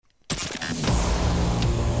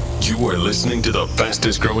You are listening to the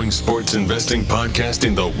fastest growing sports investing podcast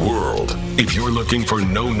in the world. If you're looking for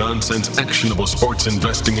no-nonsense, actionable sports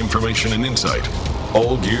investing information and insight,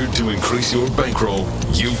 all geared to increase your bankroll,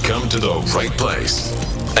 you've come to the right place.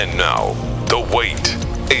 And now, the wait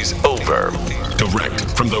is over.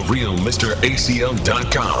 Direct from the real Mr.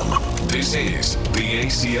 ACL.com, this is the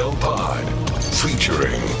ACL Pod,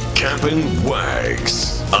 featuring Cap'n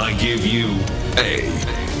Wags. I give you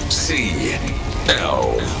ACL.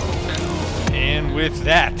 And with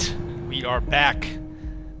that, we are back.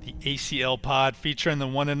 The ACL Pod featuring the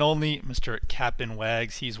one and only Mr. Cap'n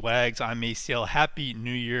Wags. He's Wags. I'm ACL. Happy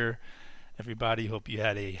New Year, everybody. Hope you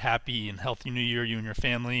had a happy and healthy New Year, you and your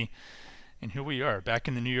family. And here we are, back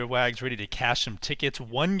in the New Year, Wags, ready to cash some tickets.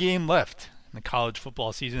 One game left in the college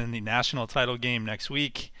football season, the national title game next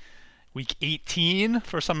week. Week 18,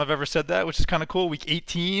 first time I've ever said that, which is kind of cool. Week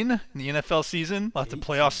 18 in the NFL season. Lots of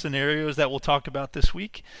playoff scenarios that we'll talk about this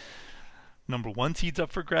week. Number 1 seeds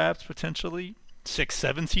up for grabs, potentially. 6,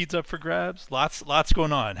 7 seeds up for grabs. Lots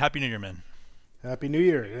going on. Happy New Year, man. Happy New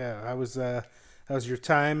Year. Yeah, how was your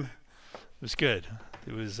time? It was good.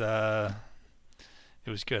 It was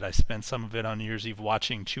good. I spent some of it on New Year's Eve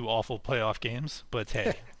watching 2 awful playoff games, but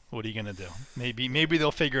hey, what are you going to do? Maybe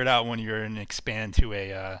they'll figure it out when you're in expand to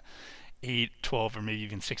a 8, 12, or maybe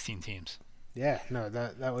even 16 teams. Yeah, no,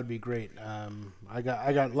 that would be great. I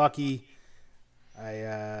got lucky.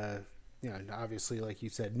 Obviously, like you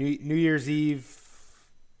said, New Year's Eve,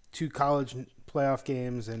 2 college playoff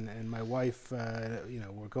games, and my wife,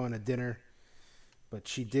 we're going to dinner, but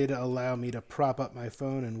she did allow me to prop up my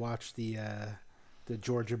phone and watch the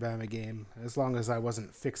Georgia-Bama game, as long as I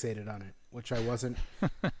wasn't fixated on it, which I wasn't.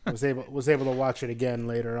 was able to watch it again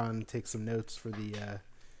later on, take some notes for the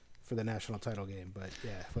national title game. But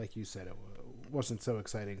yeah, like you said, it wasn't so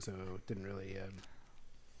exciting, so it didn't really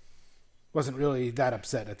wasn't really that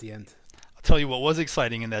upset at the end. I'll tell you what was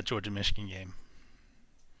exciting in that Georgia-Michigan game.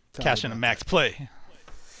 Cashing a max play.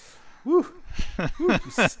 Woo.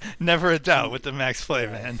 Never a doubt with the max play,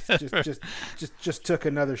 man. just took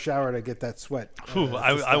another shower to get that sweat.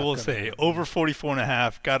 I will say, over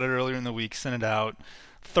 44.5, got it earlier in the week, sent it out.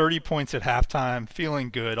 30 points at halftime, feeling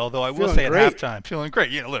good. Although I will say at halftime, feeling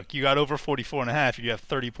great. Yeah, look, you got over 44.5, you have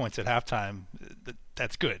 30 points at halftime.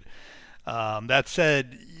 That's good. That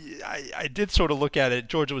said, I did sort of look at it.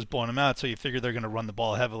 Georgia was blowing them out, so you figure they're going to run the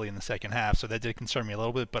ball heavily in the second half. So that did concern me a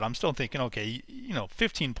little bit, but I'm still thinking, okay,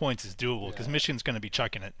 15 points is doable because Michigan's going to be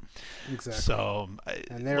chucking it. Exactly. So,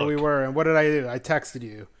 we were. And what did I do? I texted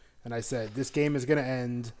you, and I said, this game is going to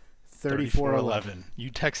end 34-11.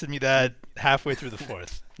 You texted me that halfway through the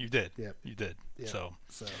fourth. You did. Yep. You did. Yep. So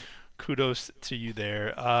kudos to you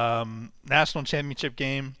there. National championship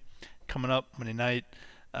game coming up Monday night.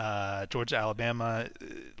 Georgia, Alabama.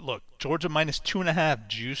 Look, Georgia minus 2.5,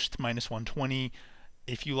 juiced minus 120.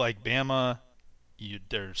 If you like Bama,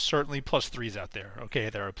 there's certainly plus 3s out there. Okay,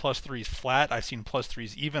 there are plus 3s flat. I've seen plus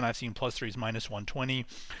 3s even. I've seen plus 3s minus 120.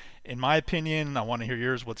 In my opinion, I want to hear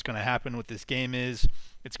yours. What's going to happen with this game is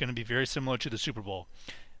it's going to be very similar to the Super Bowl.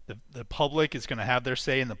 The public is going to have their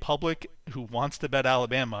say, and the public who wants to bet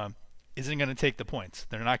Alabama isn't going to take the points.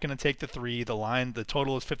 They're not going to take the 3. The line, the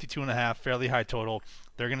total is 52.5, fairly high total.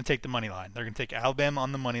 They're going to take the money line. They're going to take Alabama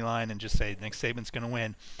on the money line and just say Nick Saban's going to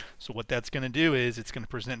win. So what that's going to do is it's going to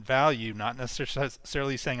present value, not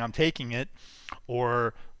necessarily saying I'm taking it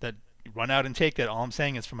or that you run out and take that. All I'm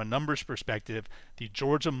saying is from a numbers perspective, the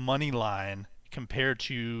Georgia money line compared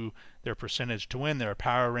to their percentage to win, their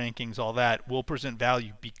power rankings, all that, will present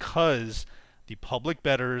value because the public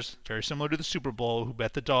bettors, very similar to the Super Bowl, who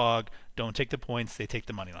bet the dog, don't take the points, they take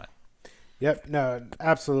the money line. Yep, no,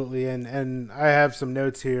 absolutely. And I have some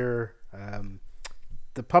notes here.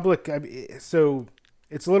 The public, so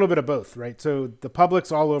it's a little bit of both, right? So the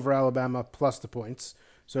public's all over Alabama plus the points.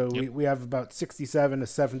 So we have about 67 to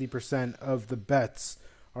 70% of the bets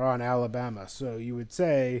are on Alabama. So you would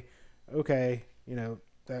say, okay,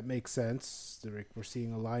 that makes sense. We're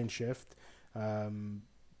seeing a line shift. And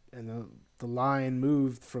the line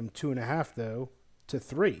moved from 2.5 though to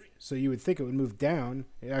 3. So you would think it would move down.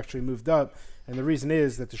 It actually moved up. And the reason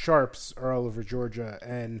is that the sharps are all over Georgia.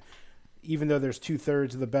 And even though there's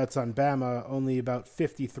 2/3 of the bets on Bama, only about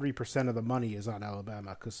 53% of the money is on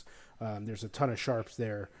Alabama because there's a ton of sharps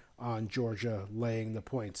there on Georgia laying the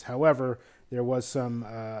points. However, there was some,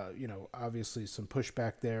 obviously some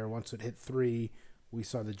pushback there. Once it hit 3, we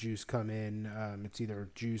saw the juice come in. It's either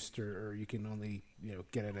juiced or you can only,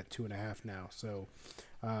 get it at 2.5 now. So,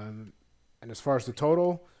 and as far as the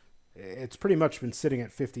total, it's pretty much been sitting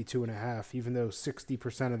at 52.5, even though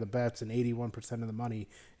 60% of the bets and 81% of the money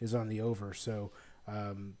is on the over. So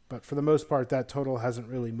But for the most part, that total hasn't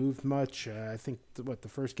really moved much. I think the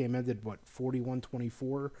first game ended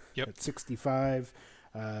 41-24 Yep. at 65.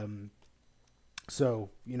 So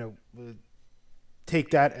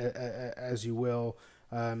take that as you will.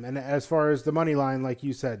 And as far as the money line, like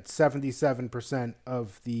you said, 77%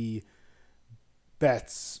 of the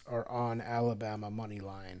bets are on Alabama money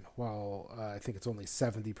line, while I think it's only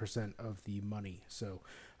 70% of the money. So,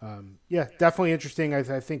 definitely interesting.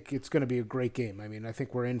 I think it's going to be a great game. I mean, I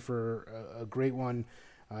think we're in for a great one,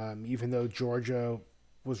 even though Georgia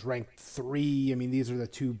was ranked 3. I mean, these are the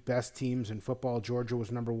 2 best teams in football. Georgia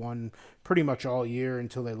was number 1 pretty much all year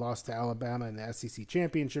until they lost to Alabama in the SEC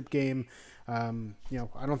championship game. I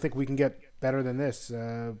don't think we can get better than this.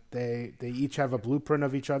 They each have a blueprint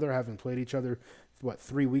of each other, having played each other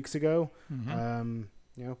 3 weeks ago. Mm-hmm.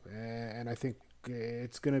 And I think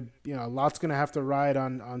it's gonna, a lot's gonna have to ride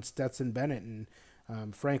on Stetson Bennett.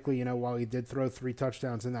 And frankly, while he did throw 3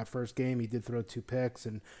 touchdowns in that first game, he did throw 2 picks.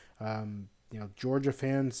 And Georgia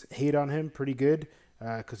fans hate on him pretty good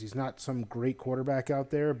because he's not some great quarterback out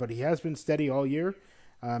there, but he has been steady all year.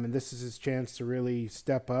 And this is his chance to really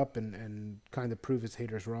step up and kind of prove his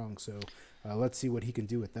haters wrong. So let's see what he can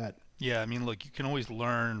do with that. Yeah, I mean, look, you can always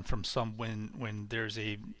learn from when there's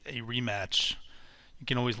a rematch. You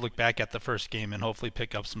can always look back at the first game and hopefully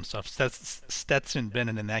pick up some stuff. Stetson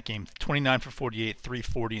Bennett in that game, 29 for 48,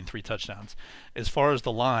 340, and 3 touchdowns. As far as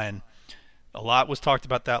the line, a lot was talked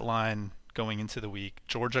about that line going into the week.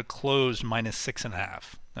 Georgia closed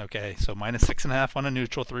 -6.5. Okay, so -6.5 on a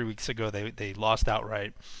neutral 3 weeks ago. They lost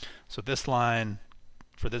outright. So this line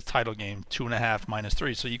for this title game, 2.5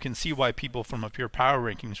 -3. So you can see why people from a pure power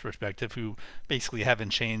rankings perspective, who basically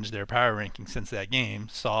haven't changed their power rankings since that game,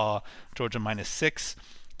 saw Georgia -6.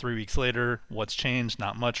 3 weeks later, what's changed?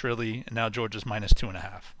 Not much really. And now Georgia's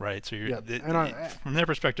 -2.5, right? So from their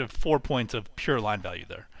perspective, 4 points of pure line value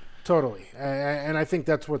there. Totally. And I think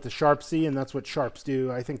that's what the sharps see, and that's what sharps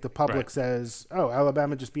do. I think the public says, oh,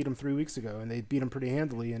 Alabama just beat them 3 weeks ago, and they beat them pretty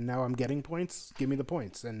handily, and now I'm getting points. Give me the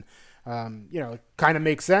points. And, it kind of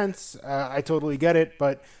makes sense. I totally get it.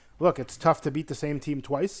 But, look, it's tough to beat the same team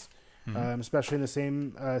twice, especially in the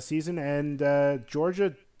same season. And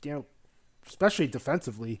Georgia, especially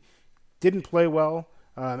defensively, didn't play well.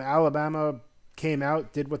 Alabama came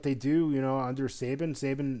out, did what they do, under Saban.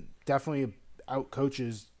 Saban definitely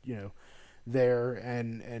outcoaches there,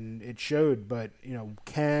 and it showed. But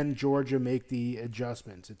can Georgia make the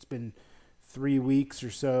adjustments? It's been 3 weeks or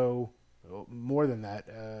so, more than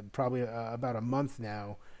that, probably about a month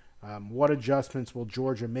now. What adjustments will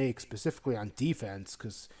Georgia make specifically on defense?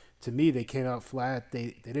 Because to me, they came out flat.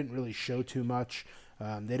 They didn't really show too much.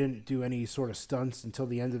 They didn't do any sort of stunts until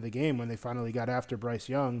the end of the game when they finally got after Bryce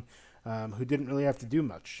Young, who didn't really have to do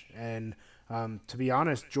much. And to be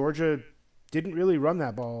honest, Georgia didn't really run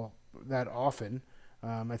that ball that often.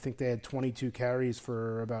 I think they had 22 carries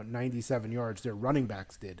for about 97 yards. Their running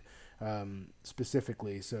backs did,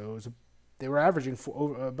 specifically. So they were averaging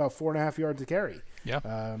about 4.5 yards a carry. Yeah.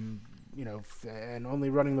 And only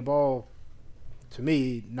running the ball, to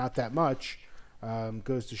me, not that much,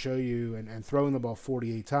 goes to show you, and throwing the ball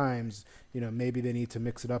 48 times, maybe they need to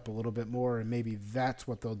mix it up a little bit more, and maybe that's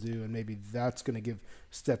what they'll do, and maybe that's going to give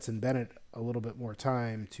Stetson Bennett a little bit more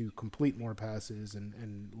time to complete more passes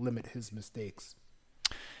and limit his mistakes.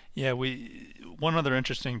 Yeah, one other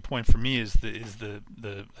interesting point for me is the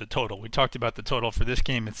total. We talked about the total for this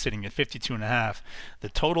game. It's sitting at 52.5. The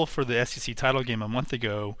total for the SEC title game a month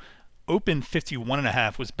ago opened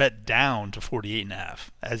 51.5, was bet down to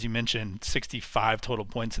 48.5. As you mentioned, 65 total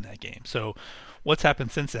points in that game. So what's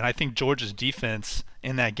happened since then? I think Georgia's defense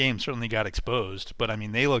in that game certainly got exposed, but I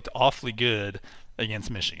mean, they looked awfully good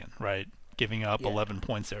against Michigan, right? Giving up 11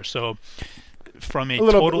 points there. So from a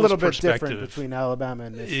little bit different between Alabama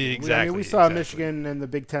and Michigan. Exactly. We saw Michigan in the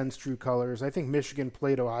Big Ten's true colors. I think Michigan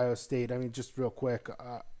played Ohio State. I mean, just real quick,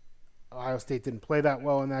 Ohio State didn't play that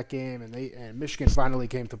well in that game, and Michigan finally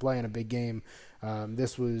came to play in a big game.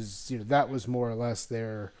 This was, that was more or less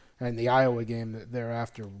their, and the Iowa game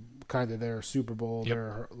thereafter, kind of their Super Bowl,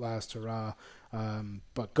 their last hurrah.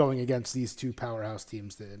 But going against these two powerhouse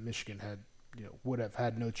teams, that Michigan had, would have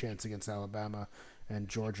had no chance against Alabama, and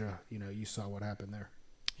Georgia, you saw what happened there.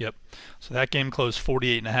 Yep. So that game closed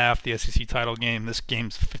 48.5, the SEC title game. This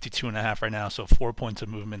game's 52.5 right now, so 4 points of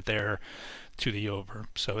movement there to the over.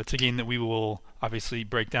 So it's a game that we will obviously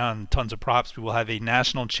break down tons of props. We will have a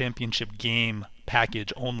national championship game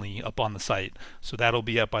package only up on the site. So that'll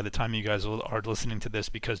be up by the time you guys are listening to this,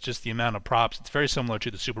 because just the amount of props, it's very similar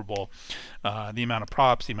to the Super Bowl. The amount of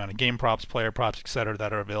props, the amount of game props, player props, etc.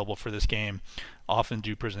 that are available for this game often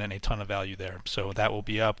do present a ton of value there. So that will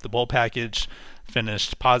be up. The bowl package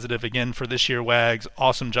finished positive again for this year, Wags.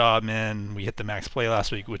 Awesome job, man. We hit the max play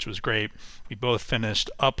last week, which was great. We both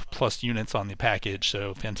finished up plus units on the package,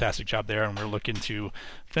 so fantastic job there. And we're looking to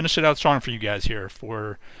finish it out strong for you guys here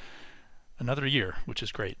for another year, which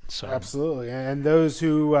is great. So absolutely. And those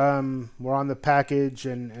who were on the package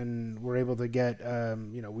and were able to get,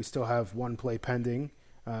 we still have one play pending.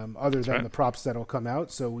 Other than the props that'll come out,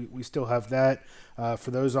 so we still have that.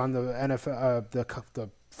 For those on the NFL, the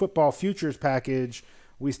football futures package,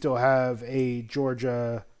 we still have a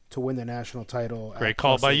Georgia to win the national title. Great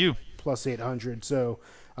call by you. Plus 800. So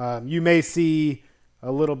you may see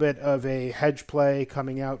a little bit of a hedge play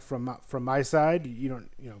coming out from my side. You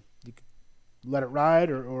can let it ride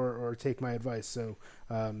or take my advice. So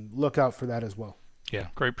look out for that as well. Yeah,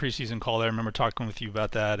 great preseason call there. I remember talking with you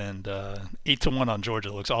about that, and 8-1 on Georgia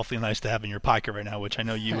looks awfully nice to have in your pocket right now, which I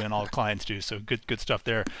know you and all clients do. So good stuff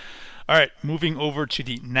there. All right, moving over to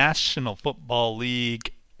the National Football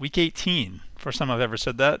League, Week 18. First time I've ever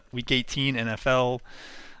said that. Week 18 NFL.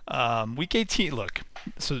 Week 18. Look,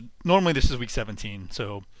 so normally this is Week 17.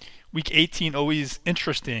 So Week 18 always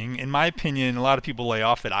interesting. In my opinion, a lot of people lay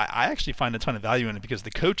off it. I actually find a ton of value in it because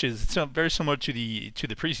the coaches. It's very similar to the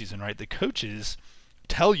preseason, right? The coaches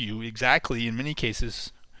tell you exactly, in many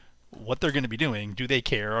cases, what they're going to be doing. Do they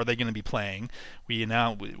care? Are they going to be playing?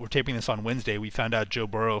 We're taping this on Wednesday. We found out Joe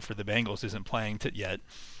Burrow for the Bengals isn't playing yet.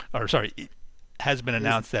 Or sorry, it has been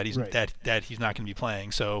announced that he's right. that he's not going to be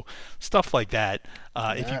playing. So stuff like that,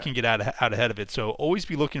 if you can get out ahead of it. So always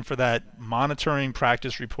be looking for that, monitoring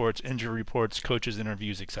practice reports, injury reports, coaches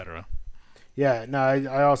interviews, etc. Yeah. No,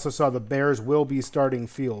 I also saw the Bears will be starting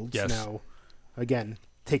Fields. Yes. Now, again,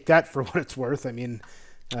 take that for what it's worth. I mean,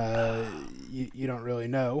 you don't really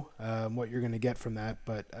know what you're going to get from that,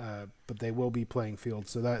 but they will be playing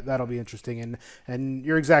Fields, so that'll be interesting. And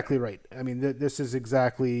you're exactly right. I mean, this is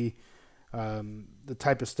exactly the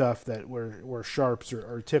type of stuff that where sharps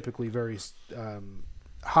are typically very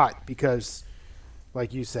hot because,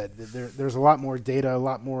 like you said, there's a lot more data, a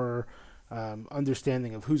lot more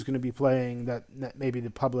understanding of who's going to be playing that maybe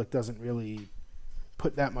the public doesn't really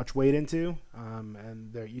put that much weight into,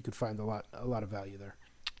 and there you could find a lot of value there.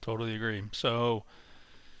 Totally agree. So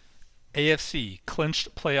AFC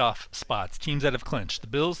clinched playoff spots, teams that have clinched: the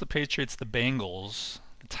Bills, the Patriots, the Bengals,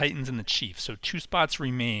 the Titans, and the Chiefs. So 2 spots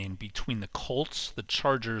remain between the Colts, the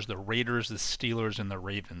Chargers, the Raiders, the Steelers, and the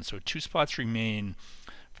Ravens. So 2 spots remain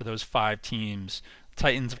for those 5 teams.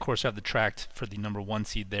 Titans, of course, have the track for the number 1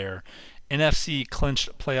 seed there. NFC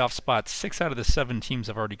clinched playoff spots. 6 out of the 7 teams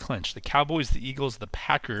have already clinched. The Cowboys, the Eagles, the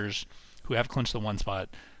Packers, who have clinched the 1 spot.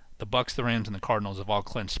 The Bucs, the Rams, and the Cardinals have all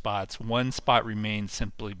clinched spots. 1 spot remains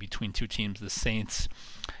simply between 2 teams, the Saints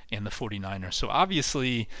and the 49ers. So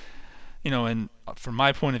obviously, and from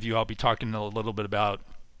my point of view, I'll be talking a little bit about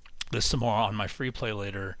this some more on my free play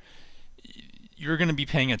later. You're going to be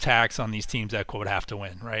paying a tax on these teams that, quote, have to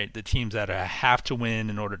win, right? The teams that have to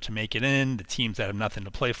win in order to make it in, the teams that have nothing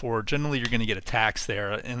to play for, generally you're going to get a tax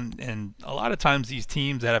there. And a lot of times these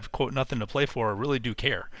teams that have, quote, nothing to play for really do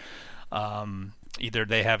care. Either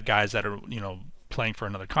they have guys that are, playing for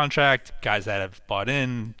another contract, guys that have bought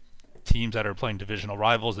in, teams that are playing divisional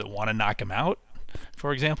rivals that want to knock them out,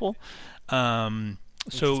 for example.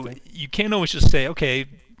 So you can't always just say, okay,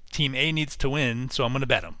 team A needs to win, so I'm going to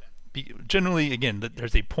bet them. Generally, again,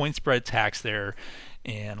 there's a point spread tax there,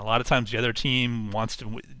 and a lot of times the other team wants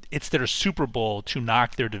to. It's their Super Bowl to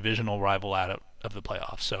knock their divisional rival out of the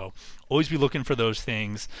playoffs. So always be looking for those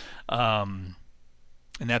things, and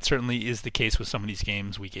that certainly is the case with some of these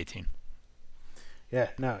games, Week 18. Yeah,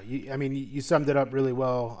 no, you summed it up really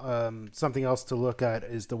well. Something else to look at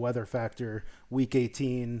is the weather factor. Week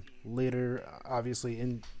 18 later,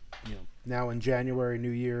 obviously now in January,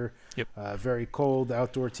 New Year. Yep. Very cold.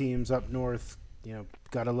 Outdoor teams up north,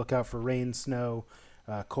 got to look out for rain, snow,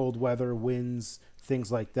 cold weather, winds,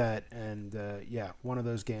 things like that. And one of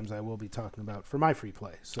those games I will be talking about for my free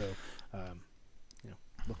play. So,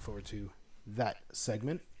 look forward to that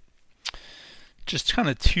segment. Just kind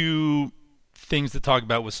of 2 things to talk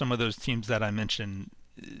about with some of those teams that I mentioned,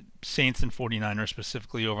 Saints and 49ers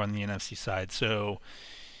specifically over on the NFC side. So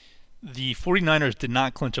the 49ers did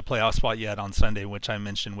not clinch a playoff spot yet on Sunday, which I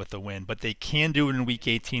mentioned with the win, but they can do it in Week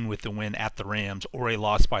 18 with the win at the Rams or a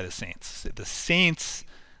loss by the Saints. The Saints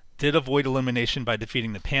did avoid elimination by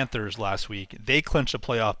defeating the Panthers last week. They clinched a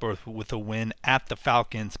playoff berth with a win at the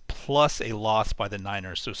Falcons plus a loss by the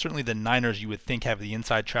Niners. So certainly the Niners you would think have the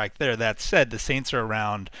inside track there. That said, the Saints are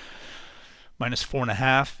around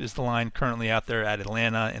 -4.5 is the line currently out there at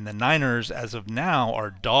Atlanta. And the Niners, as of now,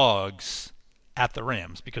 are dogs at the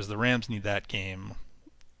Rams because the Rams need that game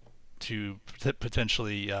to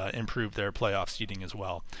potentially improve their playoff seeding as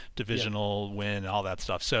well. Divisional win, all that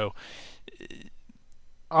stuff. So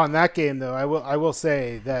on that game, though, I will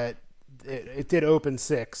say that it did open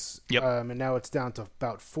 6, Yep. And now it's down to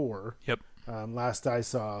about 4. Yep. Last I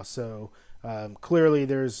saw. So clearly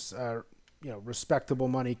there's respectable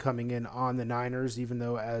money coming in on the Niners, even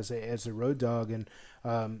though as a road dog. And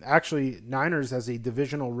actually, Niners as a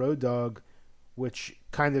divisional road dog, which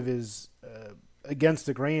kind of is against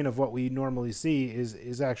the grain of what we normally see,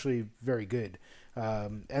 is actually very good.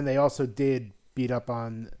 And they also did beat up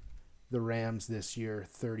on the Rams this year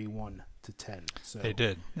 31-10. So they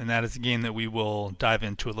did, and that is a game that we will dive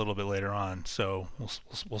into a little bit later on. So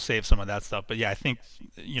we'll save some of that stuff. But yeah, I think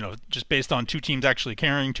just based on 2 teams actually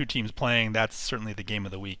carrying, 2 teams playing, that's certainly the game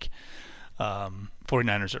of the week.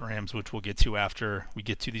 49ers at Rams, which we'll get to after we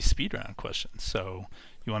get to these speed round questions. So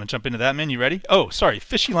you want to jump into that, man? You ready? Oh, sorry.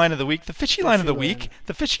 Fishy line of the week. The fishy line of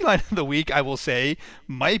the week, I will say,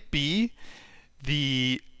 might be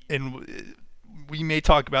and we may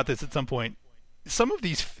talk about this at some point. Some of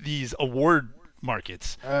these award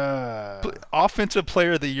markets, offensive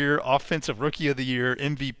player of the year, offensive rookie of the year,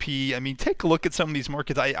 MVP. I mean, take a look at some of these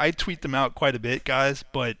markets. I tweet them out quite a bit, guys,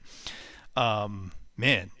 but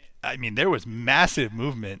man, I mean, there was massive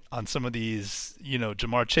movement on some of these,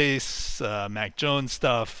 Jamar Chase, Mac Jones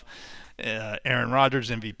stuff, Aaron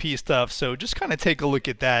Rodgers MVP stuff. So just kind of take a look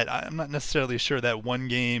at that. I'm not necessarily sure that one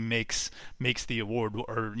game makes the award,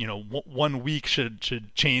 or 1 week should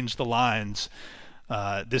change the lines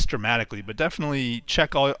this dramatically. But definitely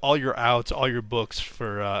check all your outs, all your books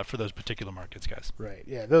for those particular markets, guys. Right.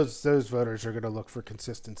 Yeah. Those voters are going to look for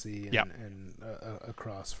consistency Yep. and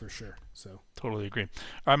across for sure. So Totally agree.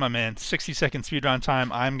 All right, my man. 60-second speed round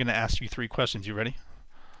time. I'm going to ask you 3 questions. You ready?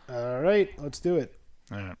 all right, let's do it.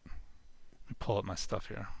 All right. Let me pull up my stuff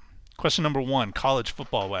here. Question number 1, college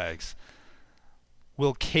football wags.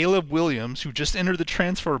 Will Caleb Williams, who just entered the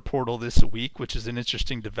transfer portal this week, which is an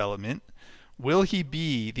interesting development, will he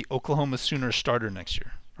be the Oklahoma Sooners starter next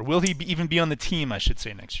year? Or will he even be on the team, I should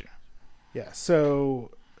say, next year? Yeah,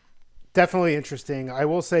 so definitely interesting. I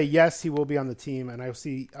will say yes, he will be on the team, and I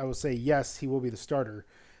will say yes, he will be the starter.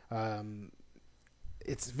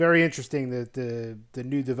 It's very interesting that the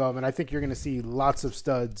new development. I think you're going to see lots of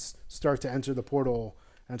studs start to enter the portal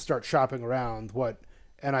and start shopping around what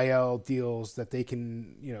NIL deals that they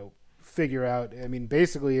can figure out. I mean,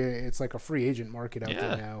 basically, it's like a free agent market out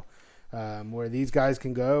there now, where these guys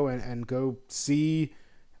can go and go see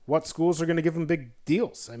what schools are going to give them big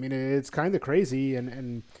deals. I mean, it's kind of crazy,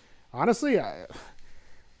 and honestly,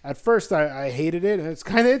 at first, I hated it, and it's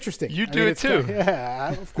kind of interesting. You do it too.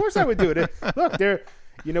 Of course I would do it. Look,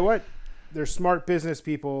 you know what? They're smart business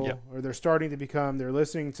people, Yep. or they're starting to become. They're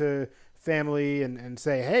listening to family and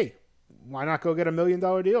say, hey, why not go get $1 million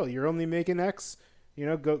deal? You're only making X.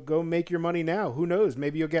 Go make your money now. Who knows?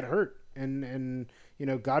 Maybe you'll get hurt, and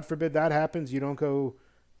God forbid that happens. You don't go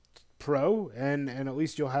pro, and at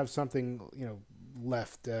least you'll have something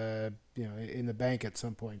left in the bank at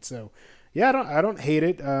some point. So. Yeah, I don't hate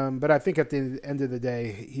it, but I think at the end of the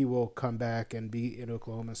day, he will come back and be in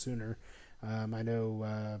Oklahoma Sooner. I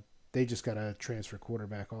know they just got a transfer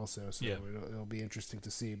quarterback also, so it'll be interesting to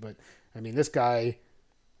see. But, I mean, this guy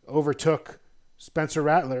overtook Spencer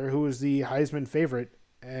Rattler, who was the Heisman favorite,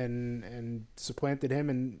 and supplanted him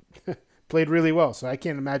and played really well. So I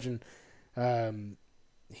can't imagine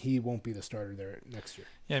he won't be the starter there next year.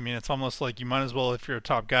 Yeah, I mean, it's almost like you might as well, if you're a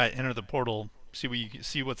top guy, enter the portal,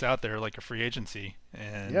 see what's out there, like a free agency,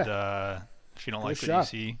 and if you don't like what you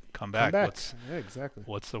see, come back. Exactly.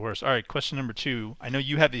 What's the worst? All right, question number 2. I know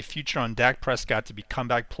you have a future on Dak Prescott to be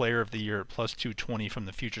comeback player of the year at plus 220 from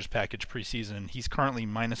the futures package preseason. He's currently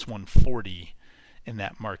minus 140 in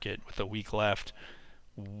that market with a week left.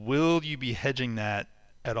 Will you be hedging that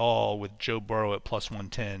at all with Joe Burrow at plus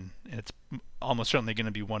 110? And it's almost certainly going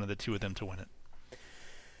to be one of the two of them to win it.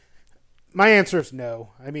 My answer is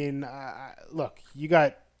no. I mean, look, you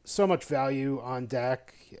got so much value on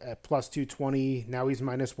Dak at plus 220. Now he's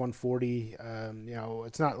minus 140.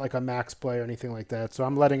 It's not like a max play or anything like that. So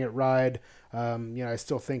I'm letting it ride. I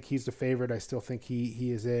still think he's the favorite. I still think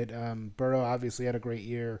he is it. Burrow obviously had a great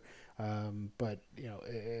year. But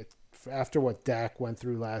after what Dak went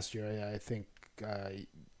through last year, I think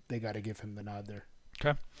they got to give him the nod there.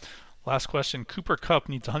 Okay. Last question. Cooper Kupp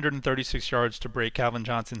needs 136 yards to break Calvin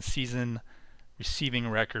Johnson's season receiving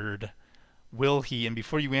record. Will he? And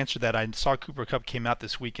before you answer that, I saw Cooper Kupp came out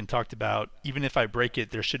this week and talked about even if I break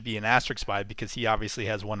it, there should be an asterisk by it because he obviously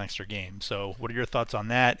has one extra game. So what are your thoughts on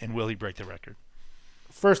that, and will he break the record?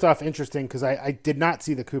 First off, interesting because I did not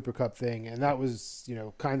see the Cooper Kupp thing, and that was,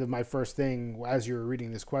 kind of my first thing as you were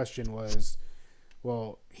reading this question was,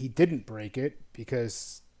 well, he didn't break it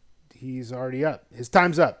because he's already up. His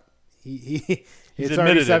time's up. He's it's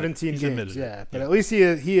already 17 games. Yeah, but at least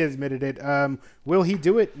he admitted it. Will he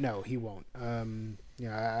do it? No, he won't.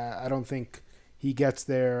 I don't think he gets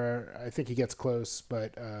there. I think he gets close,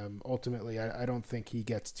 but ultimately, I don't think he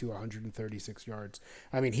gets to 136 yards.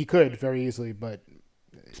 I mean, he could very easily, but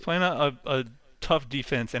he's playing a tough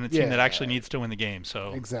defense and a team that actually needs to win the game.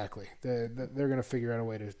 So exactly, they're going to figure out a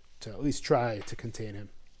way to at least try to contain him.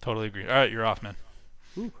 Totally agree. All right, you're off, man.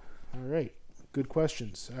 Ooh, all right. Good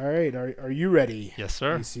questions. All right. Are you ready? Yes,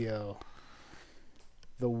 sir. ACL.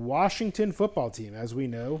 The Washington football team, as we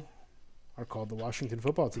know, are called the Washington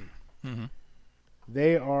football team. Mm-hmm.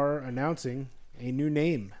 They are announcing a new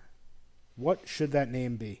name. What should that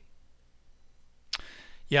name be?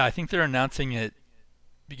 Yeah, I think they're announcing it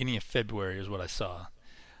beginning of February is what I saw.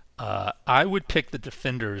 I would pick the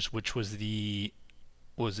Defenders, which was the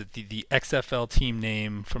XFL team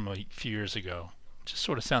name from a few years ago. Just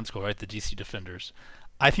sort of sounds cool, right? The DC Defenders.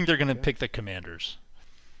 I think they're going to pick the Commanders.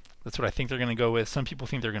 That's what I think they're going to go with. Some people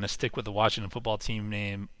think they're going to stick with the Washington football team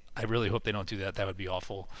name. I really hope they don't do that. That would be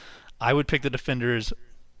awful. I would pick the Defenders.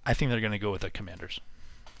 I think they're going to go with the Commanders.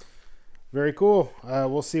 Very cool.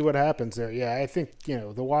 We'll see what happens there. Yeah, I think,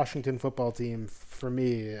 the Washington football team, for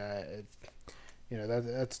me,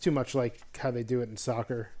 that's too much like how they do it in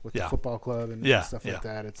soccer with the football club and stuff like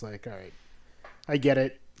that. It's like, all right, I get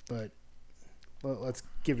it, but let's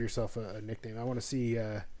give yourself a nickname. I want to see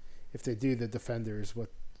if they do the Defenders,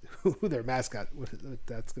 who their mascot, what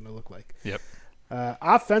that's going to look like. Yep.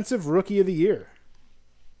 Offensive Rookie of the Year.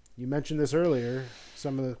 You mentioned this earlier,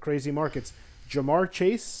 some of the crazy markets. Jamar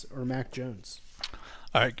Chase or Mac Jones?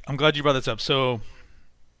 All right, I'm glad you brought this up. So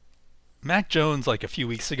Mac Jones, like a few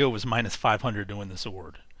weeks ago, was minus 500 to win this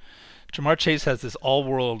award. Jamar Chase has this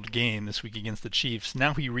all-world game this week against the Chiefs.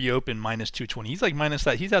 Now he reopened minus 220. He's like minus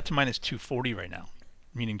that. He's out to minus 240 right now,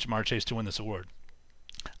 meaning Jamar Chase to win this award.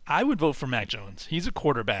 I would vote for Mac Jones. He's a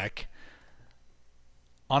quarterback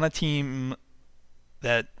on a team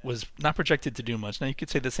that was not projected to do much. Now, you could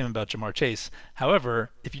say the same about Jamar Chase. However,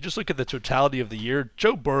 if you just look at the totality of the year,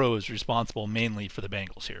 Joe Burrow is responsible mainly for the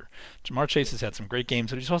Bengals here. Jamar Chase has had some great games,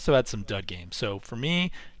 but he's also had some dud games. So for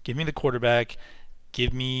me, give me the quarterback.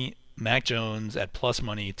 Give me Mac Jones at plus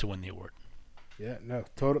money to win the award. Yeah, no,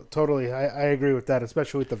 totally. I agree with that,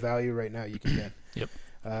 especially with the value right now you can get.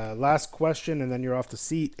 Yep. Last question, and then you're off the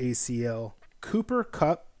seat, ACL. Cooper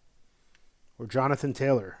Kupp or Jonathan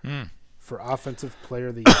Taylor for Offensive Player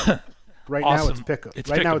of the Year? Right awesome. Now it's Pick'em. It's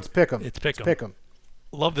Pick'em. It's Pick'em.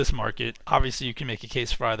 Love this market. Obviously, you can make a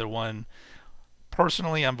case for either one.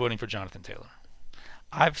 Personally, I'm voting for Jonathan Taylor.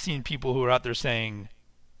 I've seen people who are out there saying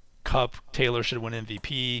Kupp, Taylor should win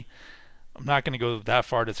MVP. I'm not going to go that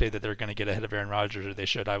far to say that they're going to get ahead of Aaron Rodgers, or they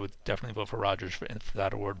should. I would definitely vote for Rodgers for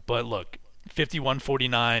that award. But look,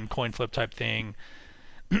 51-49 coin flip type thing.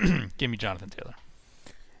 Give me Jonathan Taylor.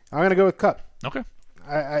 I'm going to go with Kupp. Okay.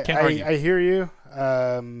 I hear you.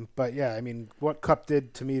 But yeah, I mean, what Kupp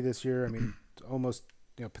did to me this year, I mean, almost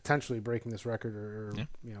potentially breaking this record or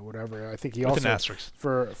whatever. I think he with also an asterisk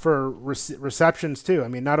for receptions too. I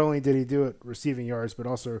mean, not only did he do it receiving yards, but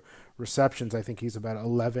also receptions. I think he's about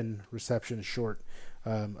 11 receptions short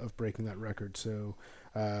of breaking that record. So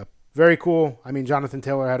very cool. I mean, Jonathan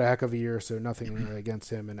Taylor had a heck of a year, so nothing against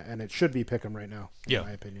him, and it should be Pick'em right now, in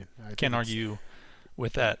my opinion. Can't argue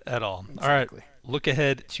with that at all. Exactly. All right, look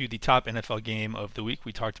ahead to the top NFL game of the week.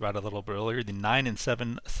 We talked about it a little bit earlier. The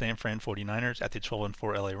 9-7 San Fran 49ers at the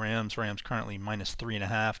 12-4 LA Rams. Rams currently minus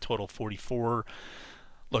 3.5, total 44.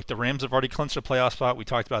 Look, the Rams have already clinched a playoff spot. We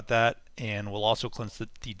talked about that, and will also clinch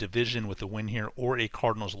the division with a win here or a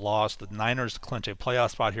Cardinals loss. The Niners clinch a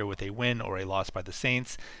playoff spot here with a win or a loss by the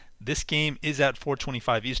Saints. This game is at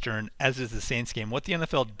 4:25 Eastern, as is the Saints game. What the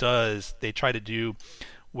NFL does, they try to do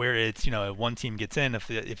where it's, one team gets in, if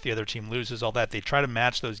the other team loses, all that, they try to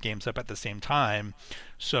match those games up at the same time.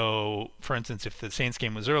 So, for instance, if the Saints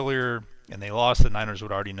game was earlier and they lost, the Niners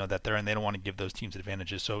would already know that they're in. They don't want to give those teams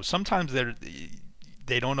advantages. So sometimes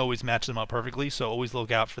they don't always match them up perfectly, so always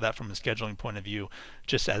look out for that from a scheduling point of view,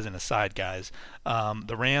 just as an aside, guys.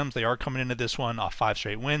 The Rams, they are coming into this one off 5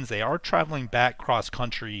 straight wins. They are traveling back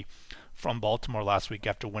cross-country from Baltimore last week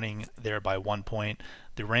after winning there by 1 point.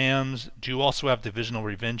 The Rams do also have divisional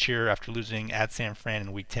revenge here after losing at San Fran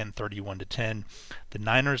in Week 10, 31-10. The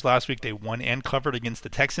Niners last week, they won and covered against the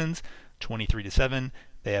Texans, 23-7.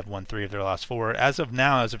 They have won 3 of their last 4. As of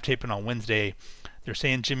now, as of taping on Wednesday, they're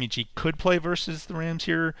saying Jimmy G could play versus the Rams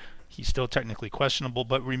here. He's still technically questionable.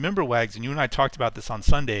 But remember, Wags, and you and I talked about this on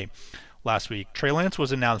Sunday last week, Trey Lance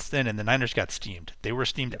was announced in, and the Niners got steamed. They were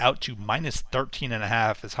steamed out to minus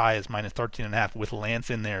 13.5, as high as minus 13.5 with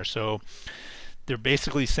Lance in there. So they're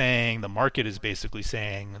basically saying, the market is basically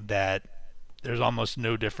saying that there's almost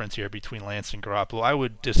no difference here between Lance and Garoppolo. I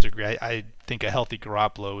would disagree. I think a healthy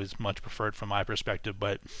Garoppolo is much preferred from my perspective,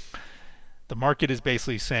 but the market is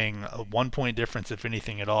basically saying a 1 point difference, if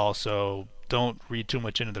anything at all. So don't read too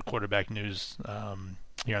much into the quarterback news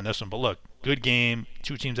here on this one. But look, good game.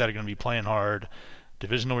 2 teams that are going to be playing hard.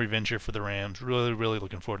 Divisional revenge here for the Rams. Really, really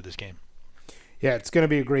looking forward to this game. Yeah, it's going to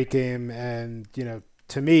be a great game. And,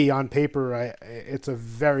 to me, on paper, it's a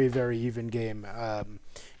very, very even game. I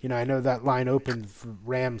know that line opened for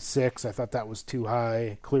Rams 6. I thought that was too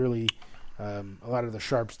high. Clearly, a lot of the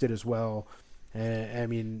sharps did as well. And, I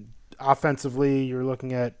mean, offensively, you're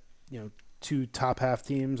looking at, 2 top half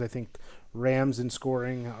teams. I think Rams in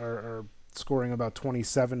scoring are scoring about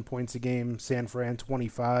 27 points a game. San Fran,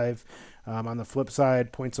 25. On the flip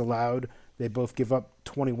side, points allowed, they both give up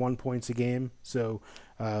 21 points a game. So,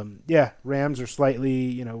 Rams are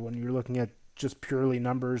slightly, when you're looking at just purely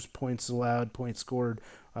numbers, points allowed, points scored,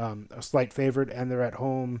 a slight favorite, and they're at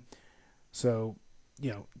home. So,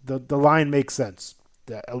 the line makes sense,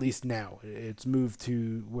 at least now. It's moved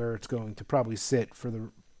to where it's going to probably sit for the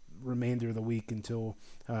remainder of the week until,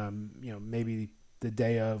 maybe the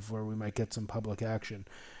day of, where we might get some public action.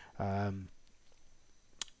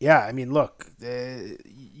 Look,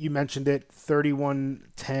 you mentioned it,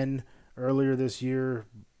 31-10 earlier this year.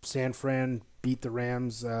 San Fran beat the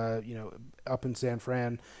Rams, up in San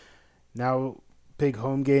Fran. Now, big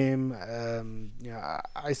home game.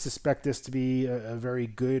 I suspect this to be a very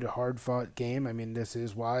good, hard-fought game. I mean, this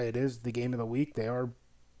is why it is the game of the week. They are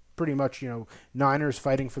pretty much, Niners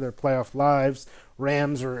fighting for their playoff lives.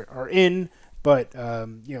 Rams are in, but,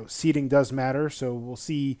 seeding does matter, so we'll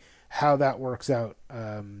see how that works out.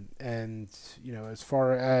 As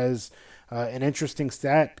far as an interesting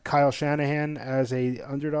stat, Kyle Shanahan as a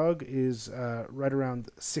underdog is right around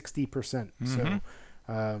 60%. Mm-hmm. So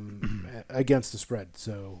against the spread.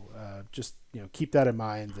 So just keep that in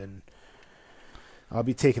mind, and I'll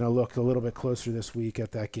be taking a look a little bit closer this week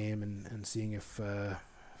at that game and seeing if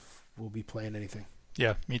we'll be playing anything.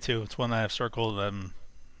 Yeah, me too. It's one that I've circled. I'm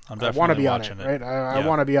definitely I want to be on it, right? I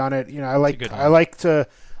want to be on it. I like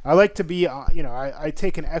to be. I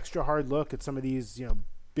take an extra hard look at some of these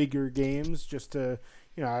bigger games just to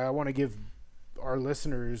I want to give our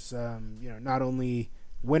listeners not only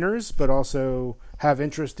winners but also have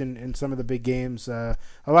interest in some of the big games. A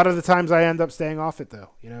lot of the times I end up staying off it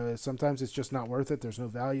though. Sometimes it's just not worth it. There's no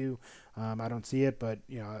value. I don't see it, but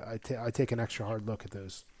I take an extra hard look at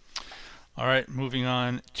those. All right, moving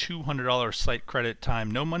on. $200 site credit time.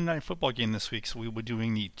 No Monday Night Football game this week, so we will be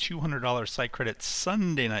doing the $200 site credit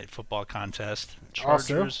Sunday Night Football contest.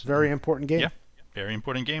 Chargers, also, very important game. Yeah, very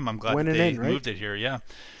important game. I'm glad that they moved it here. Yeah.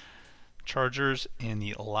 Chargers and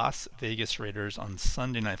the Las Vegas Raiders on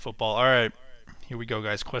Sunday Night Football. All right, here we go,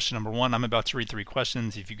 guys. Question number 1. I'm about to read 3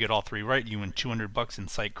 questions. If you get all 3 right, you win $200 in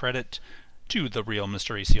site credit to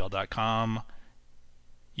therealmracl.com.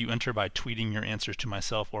 You enter by tweeting your answers to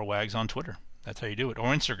myself or Wags on Twitter. That's how you do it. Or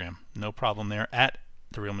Instagram. No problem there. At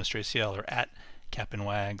TheRealMrACL or at Cap'n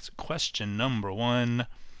Wags. Question number 1.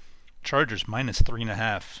 Chargers minus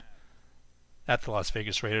 3.5. At the Las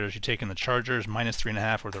Vegas Raiders. You taking the Chargers minus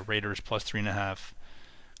 3.5 or the Raiders plus 3.5.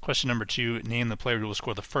 Question number 2. Name the player who will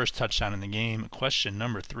score the first touchdown in the game. Question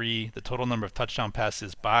number 3. The total number of touchdown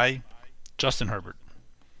passes by Justin Herbert.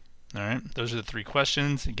 All right, those are the 3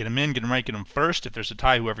 questions. Get them in, get them right, get them first. If there's a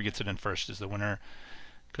tie, whoever gets it in first is the winner.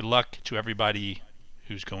 Good luck to everybody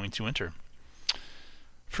who's going to enter.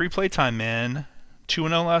 Free play time, man.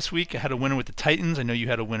 2-0 last week. I had a winner with the Titans. I know you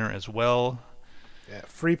had a winner as well. Yeah,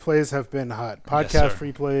 free plays have been hot. Podcast yes,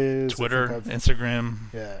 free plays, Twitter, Instagram.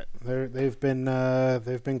 Yeah, they've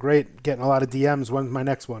been great. Getting a lot of DMs. When's my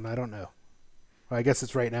next one? I don't know. Well, I guess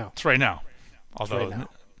it's right now. It's right now. Although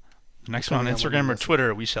next one on Instagram or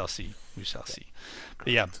Twitter, we shall see. We shall see. But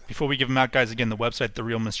yeah, before we give them out, guys, again, the website,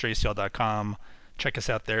 therealmracl.com. Check us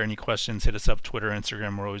out there. Any questions, hit us up, Twitter,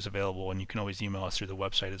 Instagram. We're always available, and you can always email us through the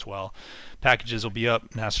website as well. Packages will be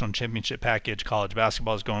up. National Championship package. College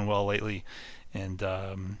basketball is going well lately. And,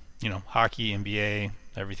 hockey, NBA,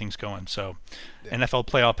 everything's going. So NFL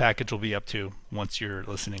playoff package will be up to once you're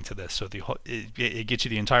listening to this. So it gets you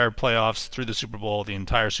the entire playoffs through the Super Bowl, the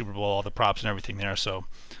entire Super Bowl, all the props and everything there. So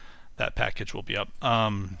that package will be up.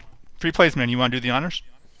 Free plays, man. You want to do the honors?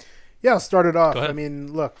 Yeah, I'll start it off. I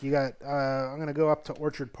mean, look, you got. I'm going to go up to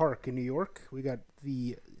Orchard Park in New York. We got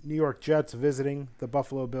the New York Jets visiting the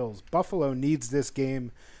Buffalo Bills. Buffalo needs this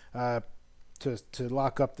game to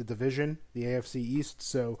lock up the division, the AFC East.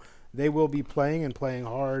 So they will be playing and playing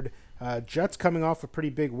hard. Jets coming off a pretty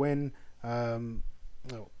big win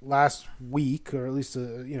last week, or at least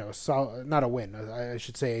not a win. I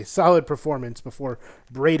should say a solid performance before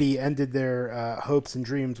Brady ended their hopes and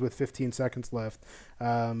dreams with 15 seconds left.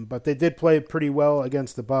 But they did play pretty well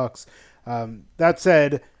against the Bucs. That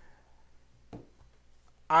said,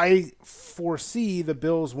 I foresee the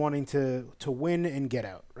Bills wanting to win and get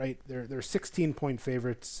out. Right, they're 16-point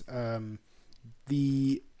favorites.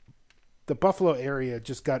 The Buffalo area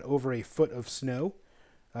just got over a foot of snow.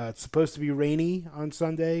 It's supposed to be rainy on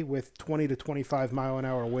Sunday with 20 to 25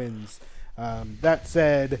 mile-an-hour winds. That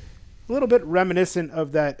said, a little bit reminiscent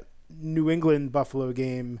of that New England-Buffalo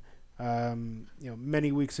game,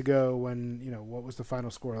 many weeks ago when, what was the final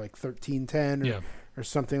score, like 13-10 or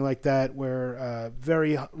something like that, where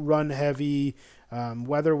very run-heavy,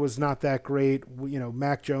 weather was not that great.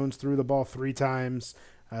 Mac Jones threw the ball 3 times,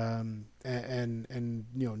 and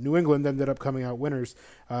New England ended up coming out winners.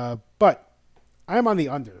 But I'm on the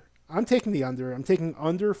under. I'm taking the under. I'm taking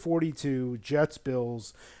under 42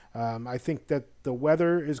 Jets-Bills. I think that the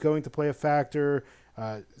weather is going to play a factor.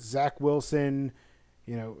 Zach Wilson,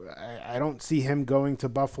 I don't see him going to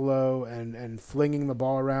Buffalo and flinging the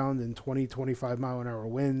ball around in 20, 25 mile-an-hour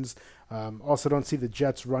winds. Also don't see the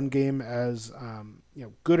Jets' run game as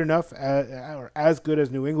good enough or as good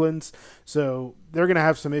as New England's. So they're going to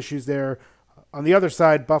have some issues there. On the other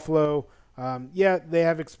side, Buffalo, they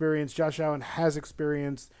have experience. Josh Allen has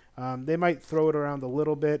experience. They might throw it around a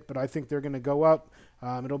little bit, but I think they're going to go up.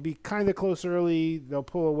 It'll be kind of close early. They'll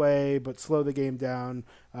pull away, but slow the game down.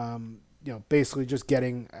 Basically just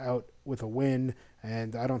getting out with a win,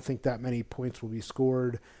 and I don't think that many points will be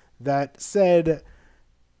scored. That said,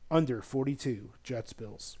 under 42,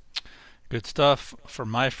 Jets-Bills. Good stuff. For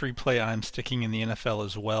my free play, I'm sticking in the NFL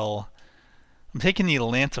as well. I'm taking the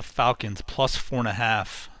Atlanta Falcons plus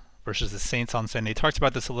 4.5 versus the Saints on Sunday. Talked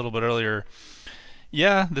about this a little bit earlier.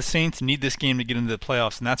 Yeah, the Saints need this game to get into the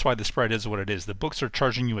playoffs, and that's why the spread is what it is. The books are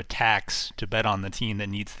charging you a tax to bet on the team that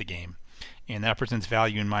needs the game, and that presents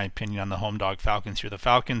value, in my opinion, on the home dog Falcons here. The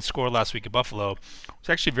Falcons score last week at Buffalo was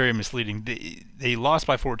actually very misleading. They lost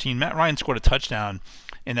by 14. Matt Ryan scored a touchdown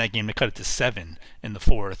in that game to cut it to 7 in the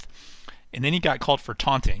fourth, and then he got called for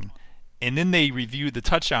taunting. And then they reviewed the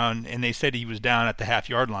touchdown, and they said he was down at the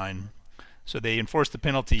half-yard line. So they enforced the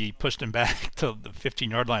penalty, pushed him back to the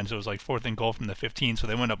 15-yard line. So it was like 4th and goal from the 15. So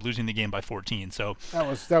they wound up losing the game by 14. So that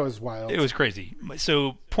was wild. It was crazy.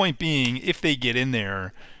 So point being, if they get in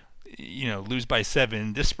there, lose by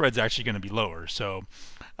 7, this spread's actually going to be lower. So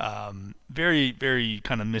very, very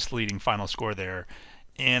kind of misleading final score there.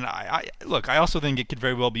 And I also think it could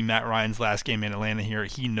very well be Matt Ryan's last game in Atlanta here.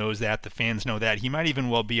 He knows that. The fans know that. He might even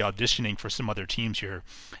well be auditioning for some other teams here.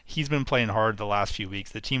 He's been playing hard the last few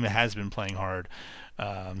weeks. The team has been playing hard,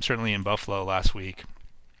 certainly in Buffalo last week.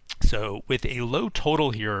 So with a low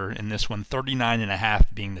total here in this one,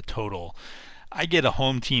 39.5 being the total, I get a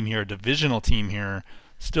home team here, a divisional team here,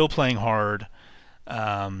 still playing hard,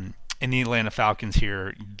 in the Atlanta Falcons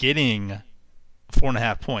here, getting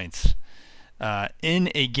 4.5 points.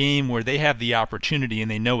 In a game where they have the opportunity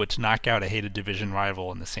and they know it's knock out a hated division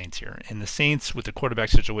rival in the Saints here. And the Saints, with the quarterback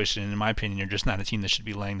situation, in my opinion, are just not a team that should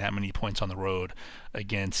be laying that many points on the road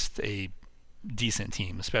against a decent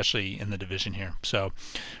team, especially in the division here. So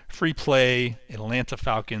free play, Atlanta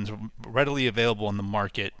Falcons, readily available in the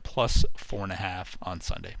market, plus 4.5 on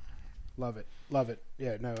Sunday. Love it.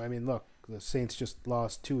 Yeah, no, I mean, look, the Saints just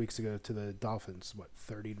lost 2 weeks ago to the Dolphins,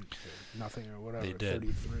 30-0 or whatever, they did.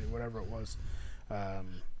 33, whatever it was.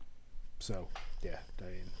 So, yeah, I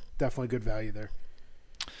mean, definitely good value there.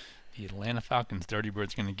 The Atlanta Falcons, Dirty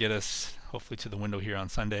Bird's going to get us, hopefully, to the window here on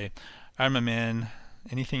Sunday. All right, my man.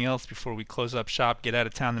 Anything else before we close up shop, get out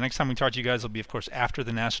of town? The next time we talk to you guys will be, of course, after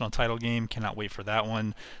the national title game. Cannot wait for that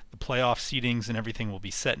one. The playoff seedings and everything will be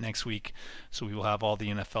set next week, so we will have all the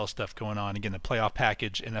NFL stuff going on. Again, the playoff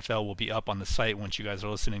package, NFL, will be up on the site once you guys are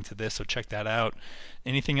listening to this, so check that out.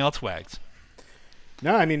 Anything else, Wags?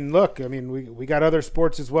 No, I mean, look, we got other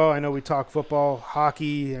sports as well. I know we talk football,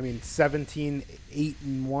 hockey.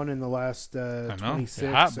 17-8-1 in the last 26.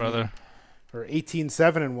 You're hot, brother. Or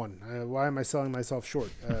 18-7-1. Why am I selling myself short?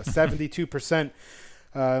 72%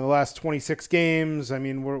 the last 26 games. I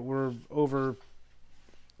mean, we're over.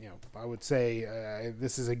 I would say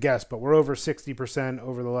this is a guess, but we're over 60%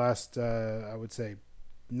 over the last. I would say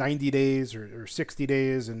 90 days or 60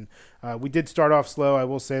 days, and we did start off slow. I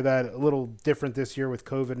will say that a little different this year with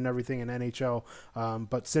COVID and everything in NHL,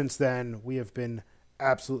 but since then we have been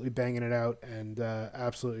absolutely banging it out and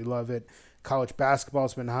absolutely love it. College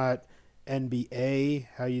basketball's been hot. NBA,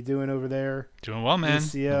 how you doing over there? Doing well, man.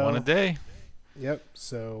 ACL. One a day. Yep.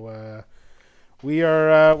 So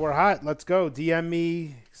we're hot. Let's go. DM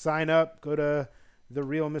me. Sign up. Go to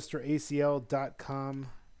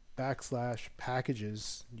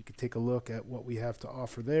therealmracl.com/packages. You can take a look at what we have to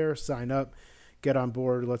offer there. Sign up. Get on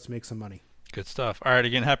board. Let's make some money. Good stuff. All right.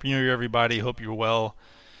 Again, Happy New Year, everybody. Hope you're well.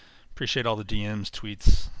 Appreciate all the DMs,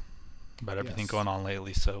 tweets about everything going on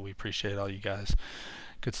lately. So we appreciate all you guys.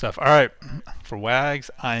 Good stuff. All right. For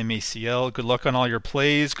Wags, I am ACL. Good luck on all your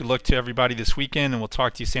plays. Good luck to everybody this weekend, and we'll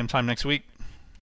talk to you same time next week.